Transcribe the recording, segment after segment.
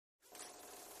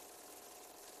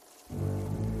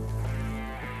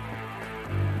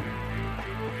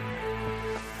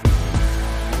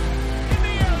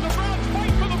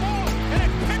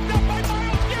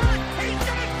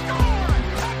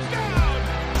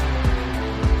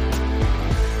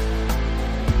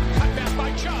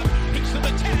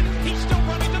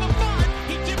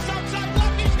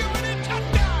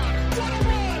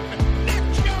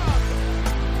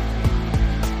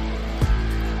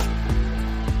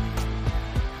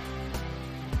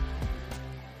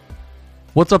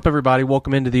What's up, everybody?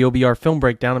 Welcome into the OBR Film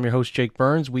Breakdown. I'm your host, Jake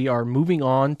Burns. We are moving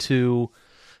on to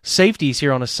safeties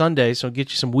here on a Sunday, so I'll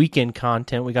get you some weekend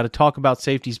content. We got to talk about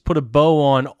safeties, put a bow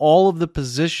on all of the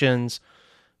positions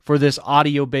for this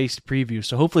audio-based preview.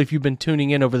 So hopefully if you've been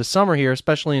tuning in over the summer here,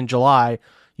 especially in July,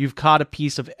 you've caught a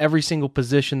piece of every single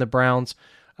position the Browns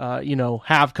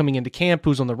have coming into camp,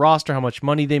 who's on the roster, how much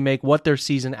money they make, what their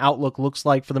season outlook looks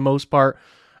like for the most part.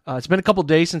 It's been a couple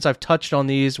days since I've touched on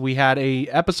these. We had a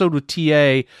episode with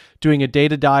TA doing a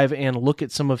data dive and look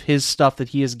at some of his stuff that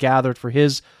he has gathered for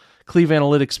his Cleve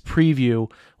Analytics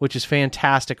preview, which is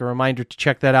fantastic. A reminder to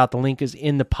check that out. The link is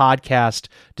in the podcast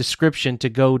description to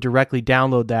go directly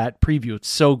download that preview. It's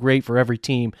so great for every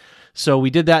team. So we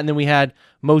did that, and then we had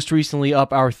most recently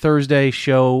up our Thursday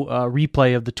show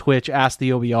replay of the Twitch Ask the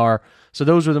OBR. So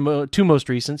those were the two most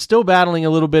recent. Still battling a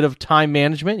little bit of time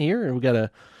management here, and we got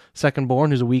a second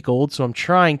born who's a week old, so I'm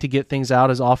trying to get things out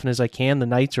as often as I can. The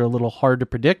nights are a little hard to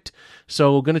predict,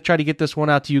 so we're going to try to get this one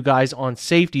out to you guys on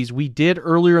safeties. We did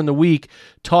earlier in the week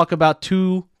talk about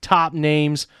two top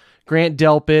names, Grant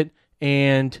Delpit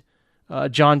and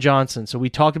John Johnson. So we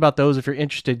talked about those. If you're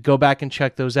interested, go back and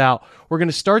check those out. We're going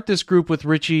to start this group with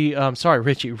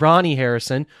Ronnie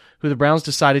Harrison, who the Browns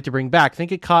decided to bring back. I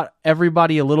think it caught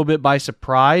everybody a little bit by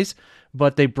surprise,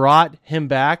 but they brought him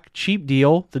back. Cheap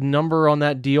deal. The number on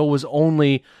that deal was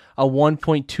only a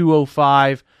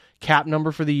 1.205 cap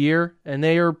number for the year, and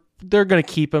they're going to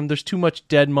keep him. There's too much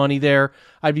dead money there.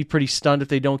 I'd be pretty stunned if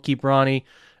they don't keep Ronnie.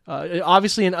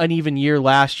 Obviously an uneven year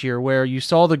last year where you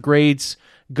saw the grades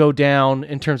go down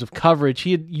in terms of coverage.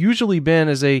 He had usually been,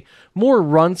 as a more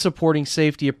run-supporting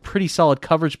safety, a pretty solid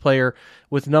coverage player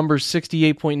with numbers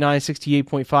 68.9,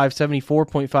 68.5,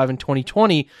 74.5 in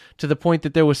 2020, to the point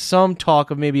that there was some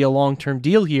talk of maybe a long-term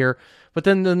deal here. But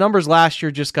then the numbers last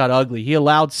year just got ugly. He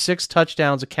allowed 6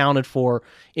 touchdowns accounted for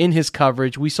in his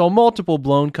coverage. We saw multiple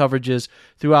blown coverages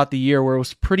throughout the year where it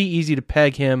was pretty easy to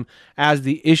peg him as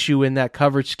the issue in that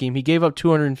coverage scheme. He gave up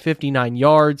 259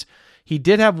 yards. He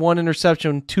did have 1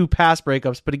 interception, 2 pass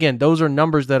breakups, but again, those are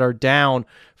numbers that are down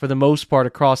for the most part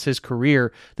across his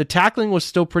career. The tackling was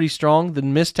still pretty strong. The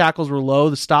missed tackles were low.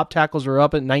 The stop tackles were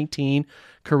up at 19,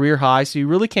 career high, so you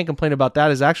really can't complain about that.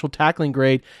 His actual tackling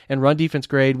grade and run defense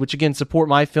grade, which again support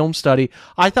my film study,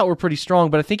 I thought were pretty strong,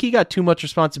 but I think he got too much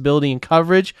responsibility in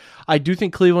coverage. I do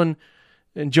think Cleveland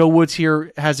and Joe Woods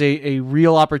here has a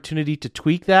real opportunity to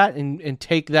tweak that and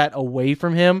take that away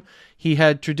from him. He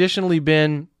had traditionally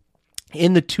been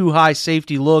in the too high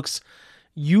safety looks,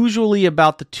 usually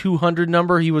about the 200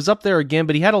 number. He was up there again,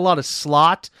 but he had a lot of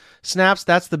slot snaps.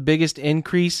 That's the biggest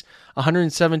increase.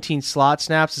 117 slot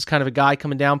snaps is kind of a guy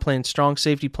coming down, playing strong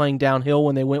safety, playing downhill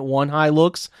when they went one high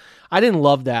looks. I didn't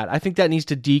love that. I think that needs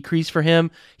to decrease for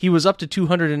him. He was up to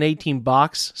 218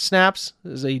 box snaps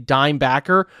as a dime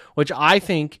backer, which I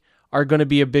think are going to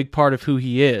be a big part of who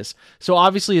he is. So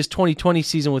obviously his 2020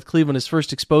 season with Cleveland, his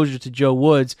first exposure to Joe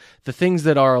Woods, the things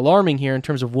that are alarming here in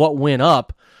terms of what went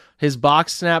up, his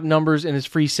box snap numbers and his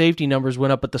free safety numbers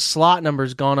went up, but the slot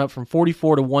numbers gone up from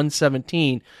 44 to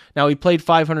 117. Now, he played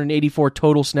 584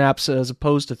 total snaps as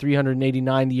opposed to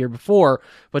 389 the year before,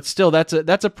 but still, that's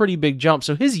a pretty big jump.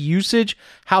 So his usage,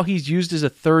 how he's used as a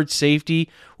third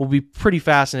safety, will be pretty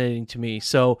fascinating to me.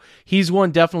 So he's one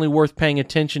definitely worth paying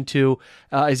attention to.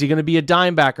 Is he going to be a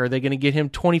dime backer? Are they going to get him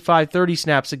 25, 30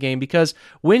 snaps a game? Because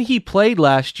when he played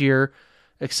last year,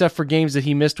 except for games that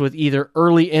he missed with either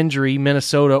early injury,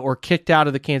 Minnesota, or kicked out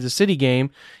of the Kansas City game,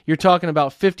 you're talking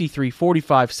about 53,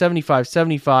 45, 75,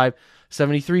 75,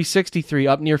 73, 63,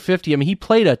 up near 50. I mean, he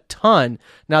played a ton.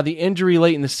 Now, the injury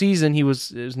late in the season, he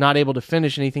was not able to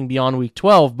finish anything beyond week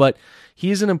 12, but he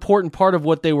is an important part of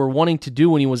what they were wanting to do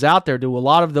when he was out there. Do a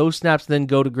lot of those snaps then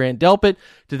go to Grant Delpit?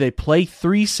 Do they play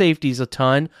 3 safeties a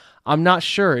ton? I'm not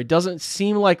sure. It doesn't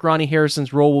seem like Ronnie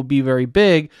Harrison's role will be very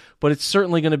big, but it's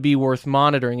certainly going to be worth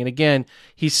monitoring. And again,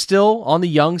 he's still on the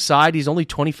young side. He's only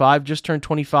 25, just turned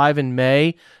 25 in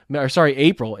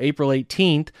April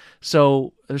 18th.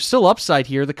 So there's still upside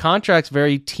here. The contract's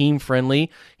very team-friendly.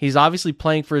 He's obviously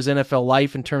playing for his NFL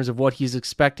life in terms of what he's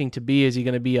expecting to be. Is he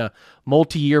going to be a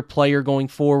multi-year player going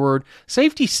forward?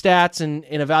 Safety stats and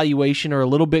evaluation are a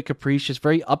little bit capricious,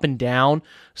 very up and down,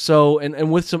 so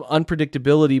and with some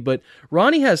unpredictability. But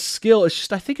Ronnie has skill. It's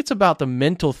just, I think it's about the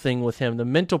mental thing with him, the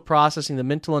mental processing, the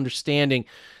mental understanding.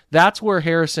 That's where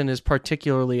Harrison is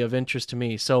particularly of interest to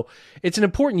me. So it's an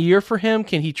important year for him.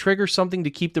 Can he trigger something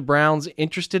to keep the Browns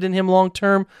interested in him long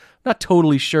term? Not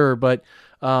totally sure, but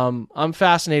I'm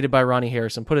fascinated by Ronnie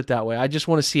Harrison, put it that way. I just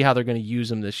want to see how they're going to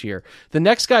use him this year. The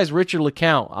next guy is Richard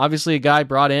LeCounte, obviously a guy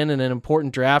brought in an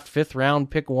important draft, 5th round,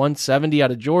 pick 170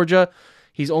 out of Georgia.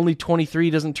 He's only 23,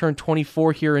 doesn't turn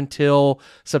 24 here until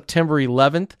September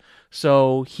 11th.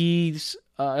 So he's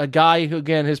a guy who,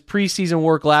 again, his preseason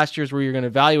work last year is where you're going to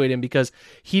evaluate him, because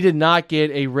he did not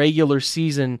get a regular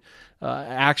season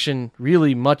action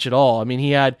really much at all. I mean,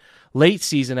 he had late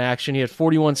season action. He had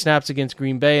 41 snaps against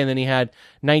Green Bay, and then he had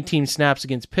 19 snaps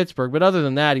against Pittsburgh. But other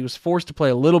than that, he was forced to play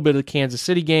a little bit of the Kansas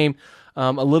City game,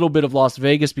 a little bit of Las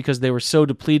Vegas because they were so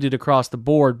depleted across the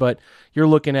board. But you're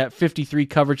looking at 53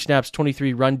 coverage snaps,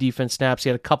 23 run defense snaps. He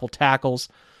had a couple tackles.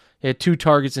 He had 2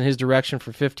 targets in his direction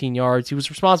for 15 yards. He was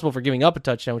responsible for giving up a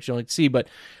touchdown, which you don't see, but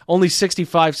only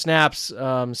 65 snaps.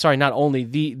 Not only,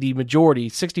 the majority,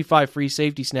 65 free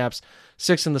safety snaps,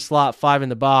 6 in the slot, 5 in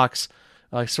the box,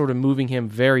 sort of moving him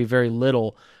very, very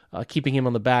little, keeping him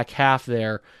on the back half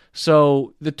there.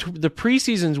 So the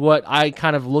preseason's what I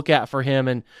kind of look at for him,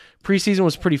 and preseason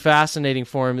was pretty fascinating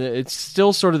for him. It's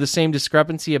still sort of the same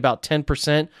discrepancy, about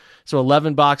 10%. So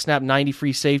 11 box snap, 90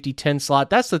 free safety, 10 slot.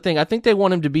 That's the thing. I think they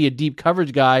want him to be a deep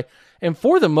coverage guy, and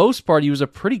for the most part, he was a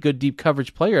pretty good deep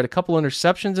coverage player. Had a couple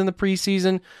interceptions in the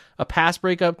preseason, a pass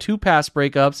breakup, 2 pass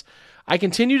breakups. I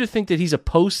continue to think that he's a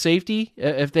post safety.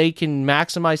 If they can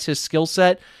maximize his skill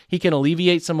set, he can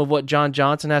alleviate some of what John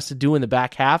Johnson has to do in the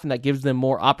back half, and that gives them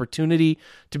more opportunity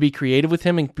to be creative with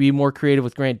him and be more creative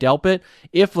with Grant Delpit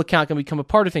if LeCounte can become a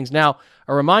part of things. Now,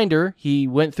 a reminder, he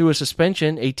went through a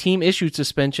suspension, a team-issued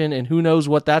suspension, and who knows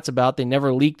what that's about. They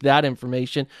never leaked that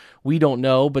information. We don't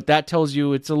know, but that tells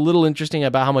you it's a little interesting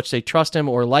about how much they trust him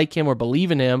or like him or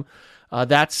believe in him.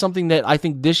 That's something that I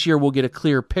think this year we'll get a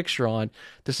clear picture on.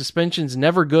 The suspension's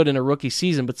never good in a rookie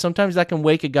season, but sometimes that can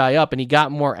wake a guy up, and he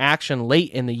got more action late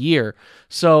in the year.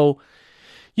 So,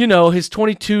 his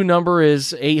 22 number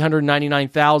is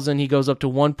 899,000. He goes up to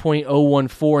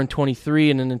 1.014 in 23,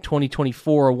 and then in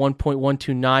 2024, a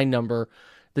 1.129 number.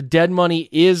 The dead money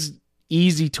is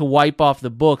easy to wipe off the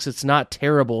books. It's not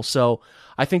terrible. So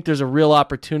I think there's a real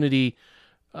opportunity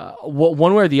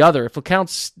one way or the other. If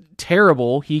LeCounte's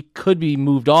terrible, he could be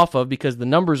moved off of because the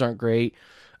numbers aren't great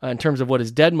in terms of what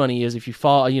his dead money is. If you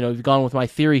follow, you've gone with my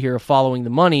theory here of following the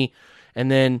money,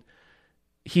 and then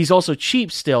he's also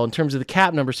cheap still in terms of the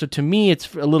cap number. So to me,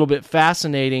 it's a little bit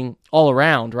fascinating all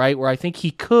around, right? Where I think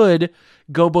he could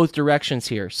go both directions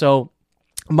here. So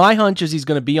my hunch is he's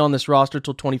going to be on this roster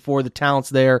till 24. The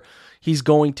talent's there. He's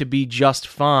going to be just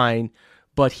fine.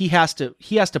 But he has to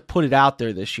put it out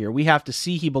there this year. We have to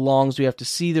see he belongs. We have to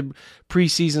see the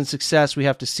preseason success. We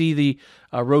have to see the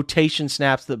rotation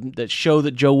snaps that show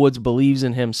that Joe Woods believes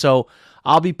in him. So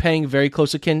I'll be paying very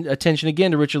close attention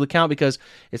again to Richard LeCounte, because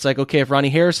it's like, okay, if Ronnie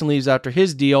Harrison leaves after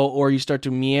his deal, or you start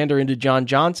to meander into John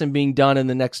Johnson being done in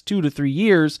the next 2 to 3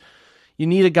 years, you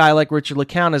need a guy like Richard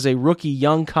LeCounte as a rookie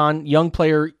young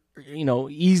player,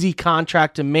 easy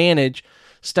contract to manage,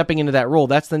 stepping into that role.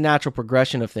 That's the natural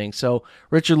progression of things. So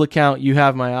Richard LeCounte, you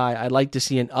have my eye. I'd like to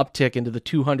see an uptick into the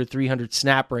 200, 300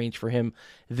 snap range for him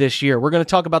this year. We're going to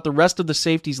talk about the rest of the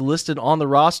safeties listed on the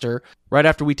roster right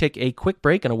after we take a quick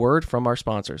break and a word from our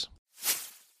sponsors.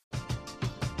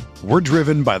 We're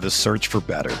driven by the search for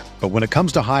better. But when it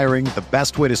comes to hiring, the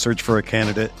best way to search for a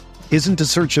candidate isn't to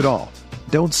search at all.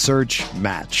 Don't search,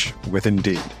 match with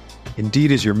Indeed.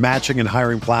 Indeed is your matching and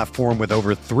hiring platform with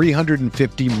over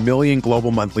 350 million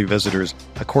global monthly visitors,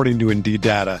 according to Indeed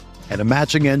data, and a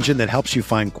matching engine that helps you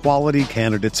find quality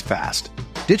candidates fast.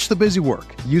 Ditch the busy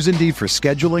work. Use Indeed for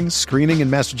scheduling, screening,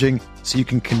 and messaging so you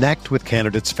can connect with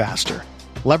candidates faster.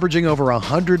 Leveraging over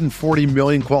 140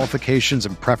 million qualifications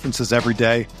and preferences every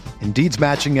day, Indeed's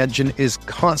matching engine is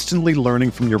constantly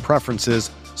learning from your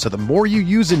preferences, so the more you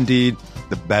use Indeed,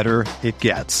 the better it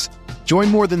gets. Join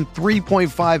more than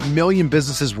 3.5 million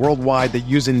businesses worldwide that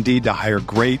use Indeed to hire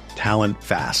great talent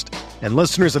fast. And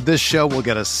listeners of this show will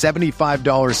get a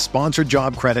 $75 sponsored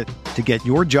job credit to get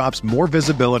your jobs more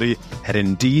visibility at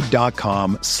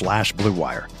Indeed.com/Blue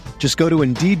Wire. Just go to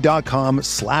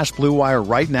Indeed.com/Blue Wire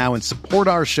right now and support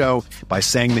our show by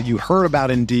saying that you heard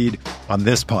about Indeed on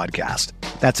this podcast.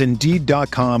 That's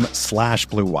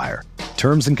Indeed.com/Blue Wire.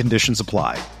 Terms and conditions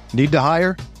apply. Need to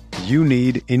hire? You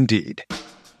need Indeed.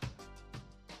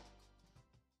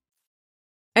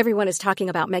 Everyone is talking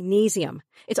about magnesium.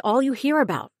 It's all you hear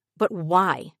about. But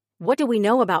why? What do we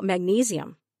know about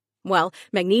magnesium? Well,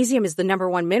 magnesium is the number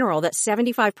one mineral that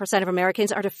 75% of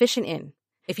Americans are deficient in.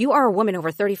 If you are a woman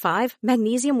over 35,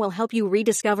 magnesium will help you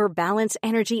rediscover balance,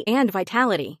 energy, and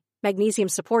vitality. Magnesium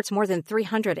supports more than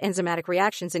 300 enzymatic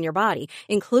reactions in your body,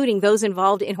 including those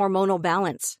involved in hormonal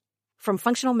balance. From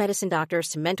functional medicine doctors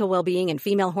to mental well-being and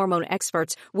female hormone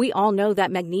experts, we all know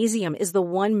that magnesium is the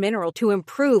one mineral to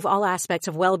improve all aspects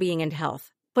of well-being and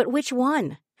health. But which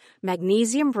one?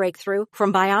 Magnesium Breakthrough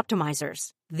from Bioptimizers,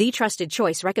 the trusted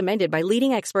choice recommended by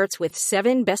leading experts with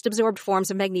 7 best-absorbed forms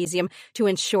of magnesium to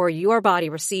ensure your body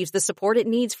receives the support it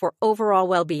needs for overall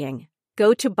well-being.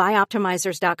 Go to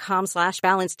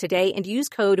bioptimizers.com/balance today and use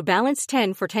code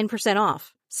BALANCE10 for 10%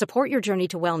 off. Support your journey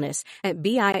to wellness at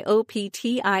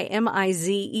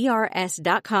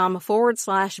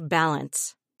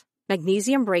bioptimizers.com/balance.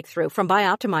 Magnesium Breakthrough from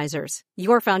Bioptimizers,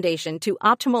 your foundation to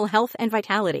optimal health and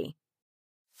vitality.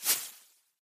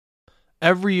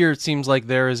 Every year it seems like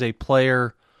there is a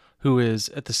player who is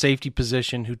at the safety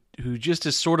position who just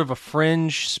is sort of a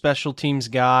fringe special teams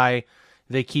guy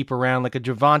they keep around, like a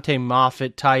Javante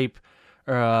Moffett type.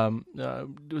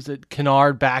 Was it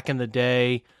Kennard back in the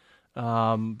day?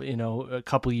 A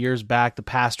couple of years back, the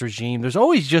past regime. There's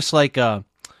always just like a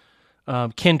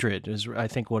Kindred is, I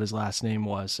think, what his last name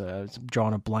was.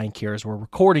 Drawing a blank here as we're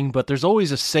recording, but there's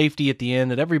always a safety at the end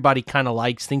that everybody kind of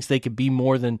likes, thinks they could be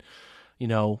more than,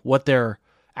 what their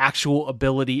actual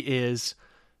ability is.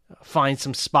 Find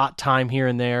some spot time here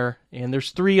and there. And there's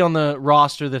 3 on the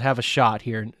roster that have a shot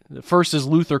here. The first is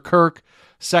Luther Kirk.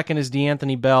 Second is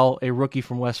DeAnthony Bell, a rookie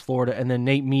from West Florida. And then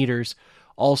Nate Meters,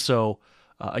 also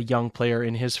a young player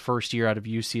in his first year out of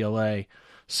UCLA.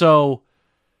 So,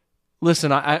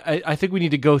 listen, I think we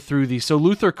need to go through these. So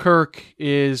Luther Kirk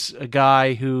is a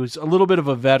guy who's a little bit of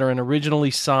a veteran, originally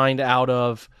signed out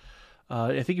of,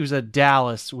 I think he was at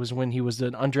Dallas, was when he was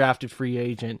an undrafted free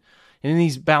agent. And then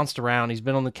he's bounced around. He's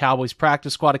been on the Cowboys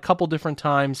practice squad a couple different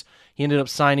times. He ended up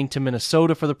signing to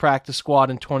Minnesota for the practice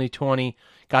squad in 2020,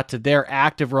 got to their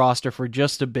active roster for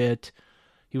just a bit.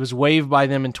 He was waived by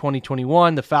them in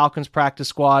 2021, the Falcons practice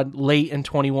squad late in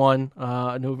 21,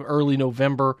 early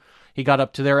November. He got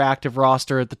up to their active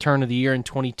roster at the turn of the year in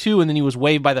 22, and then he was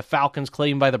waived by the Falcons,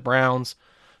 claimed by the Browns.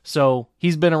 So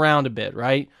he's been around a bit,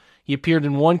 right? He appeared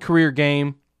in 1 career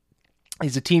game.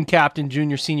 He's a team captain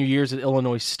junior, senior years at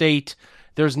Illinois State.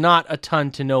 There's not a ton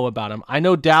to know about him. I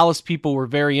know Dallas people were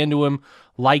very into him,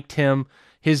 liked him.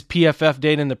 His PFF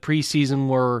data in the preseason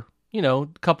were, a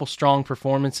couple strong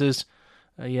performances.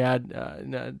 He had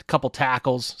a couple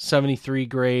tackles, 73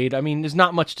 grade. I mean, there's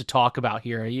not much to talk about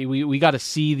here. We got to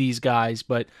see these guys,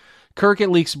 but Kirk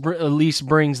at least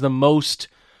brings the most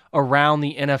around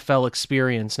the NFL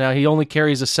experience. Now, he only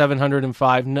carries a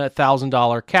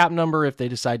 $705,000 cap number if they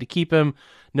decide to keep him.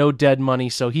 No dead money,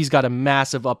 so he's got a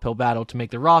massive uphill battle to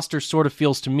make the roster. Sort of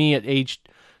feels to me at age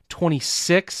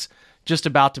 26, just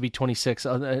about to be 26.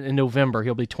 In November,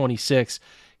 he'll be 26.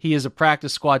 He is a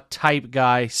practice squad type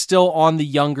guy, still on the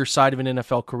younger side of an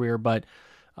NFL career, but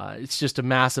it's just a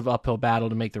massive uphill battle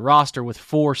to make the roster with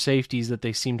 4 safeties that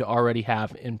they seem to already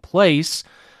have in place.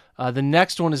 The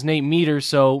next one is Nate Meters.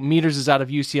 So Meters is out of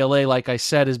UCLA, like I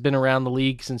said, has been around the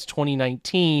league since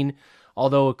 2019,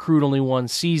 although accrued only 1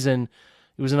 season.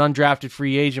 He was an undrafted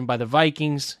free agent by the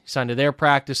Vikings. He signed to their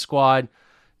practice squad,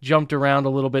 jumped around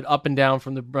a little bit up and down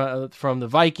from the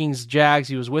Vikings, Jags.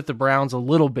 He was with the Browns a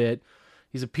little bit.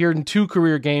 He's appeared in 2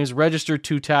 career games, registered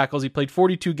 2 tackles. He played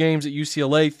 42 games at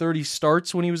UCLA, 30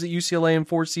 starts when he was at UCLA in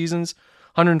 4 seasons,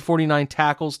 149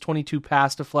 tackles, 22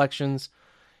 pass deflections.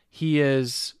 He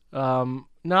is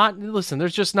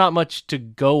there's just not much to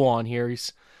go on here.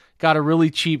 He's got a really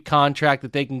cheap contract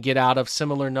that they can get out of,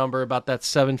 similar number, about that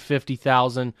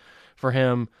 $750,000 for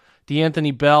him.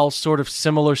 DeAnthony Bell, sort of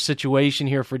similar situation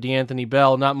here for DeAnthony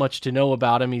Bell. Not much to know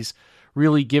about him. He's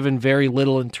really given very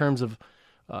little in terms of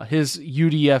his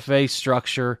UDFA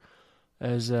structure,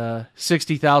 as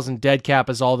 60,000 dead cap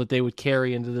is all that they would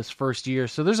carry into this first year.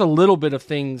 So there's a little bit of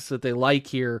things that they like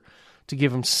here to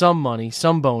give him some money,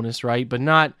 some bonus, right? But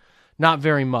not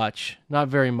very much. Not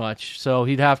very much. So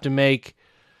he'd have to make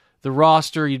the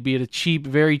roster. He'd be at a cheap,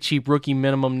 very cheap rookie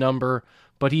minimum number.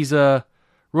 But he's a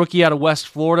rookie out of West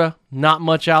Florida. Not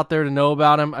much out there to know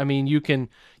about him. I mean, you could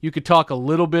talk a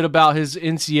little bit about his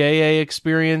NCAA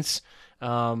experience,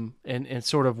 and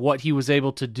sort of what he was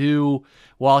able to do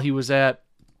while he was at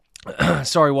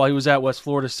West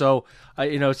Florida. So,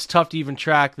 it's tough to even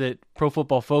track that. Pro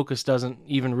Football Focus doesn't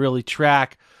even really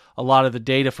track a lot of the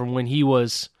data from when he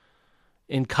was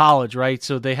in college, right?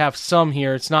 So they have some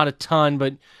here. It's not a ton,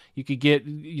 but you could get,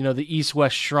 the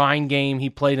East-West Shrine game. He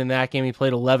played in that game. He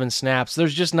played 11 snaps.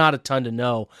 There's just not a ton to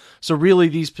know. So really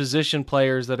these position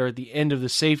players that are at the end of the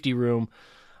safety room,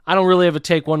 I don't really have a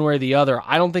take one way or the other.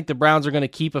 I don't think the Browns are going to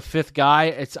keep a 5th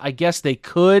guy. I guess they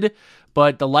could,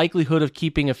 but the likelihood of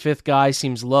keeping a 5th guy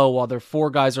seems low while their 4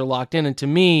 guys are locked in. And to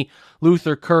me,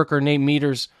 Luther Kirk or Nate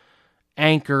Meters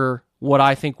anchor what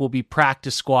I think will be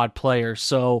practice squad players.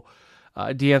 So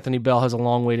D'Anthony Bell has a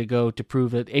long way to go to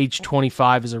prove that age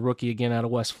 25 as a rookie again out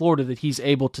of West Florida, that he's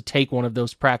able to take one of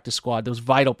those those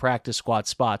vital practice squad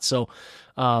spots. So,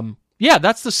 yeah,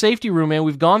 that's the safety room, man.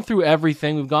 We've gone through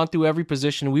everything. We've gone through every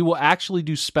position. We will actually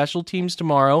do special teams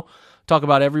tomorrow, talk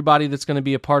about everybody that's going to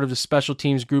be a part of the special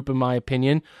teams group, in my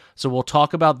opinion. So we'll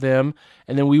talk about them,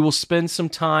 and then we will spend some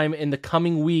time in the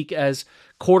coming week as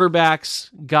quarterbacks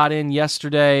got in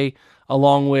yesterday,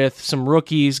 along with some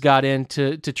rookies got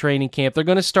into training camp. They're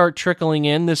going to start trickling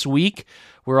in this week.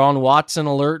 We're on Watson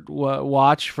alert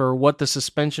watch for what the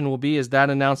suspension will be, as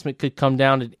that announcement could come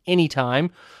down at any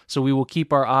time. So we will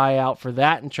keep our eye out for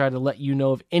that and try to let you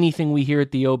know of anything we hear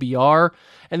at the OBR.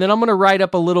 And then I'm going to write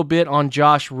up a little bit on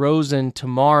Josh Rosen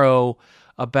tomorrow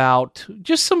about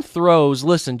just some throws.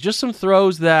 Listen, just some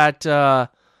throws that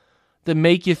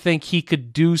make you think he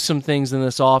could do some things in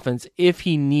this offense if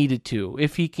he needed to,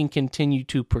 if he can continue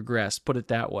to progress, put it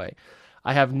that way.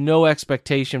 I have no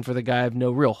expectation for the guy. I have no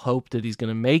real hope that he's going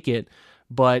to make it.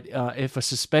 But if a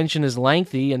suspension is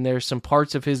lengthy and there's some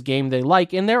parts of his game they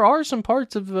like, and there are some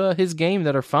parts of his game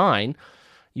that are fine,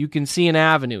 you can see an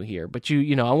avenue here. But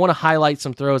I want to highlight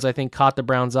some throws I think caught the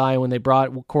Browns' eye when they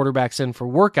brought quarterbacks in for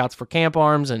workouts for camp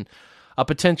arms and a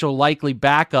potential likely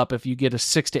backup if you get a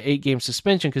 6 to 8 game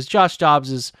suspension, because Josh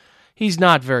Dobbs he's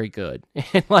not very good.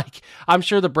 And I'm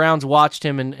sure the Browns watched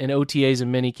him in OTAs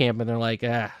and minicamp, and they're like,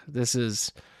 this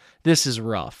is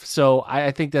rough. So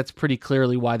I think that's pretty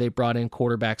clearly why they brought in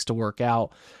quarterbacks to work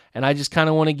out. And I just kind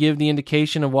of want to give the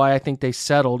indication of why I think they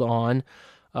settled on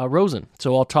Rosen.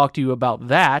 So I'll talk to you about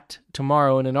that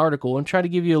tomorrow in an article and try to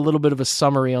give you a little bit of a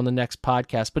summary on the next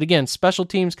podcast. But again, special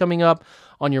teams coming up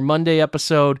on your Monday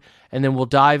episode, and then we'll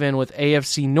dive in with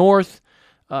AFC North,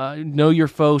 know your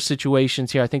foe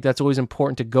situations here. I think that's always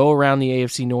important to go around the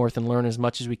AFC North and learn as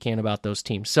much as we can about those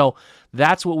teams. So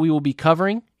that's what we will be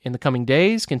covering in the coming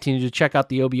days. Continue to check out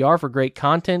the OBR for great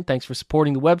content. Thanks for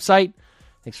supporting the website.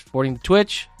 Thanks for supporting the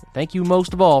Twitch. Thank you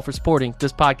most of all for supporting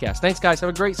this podcast. Thanks, guys. Have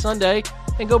a great Sunday,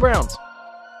 and go Browns.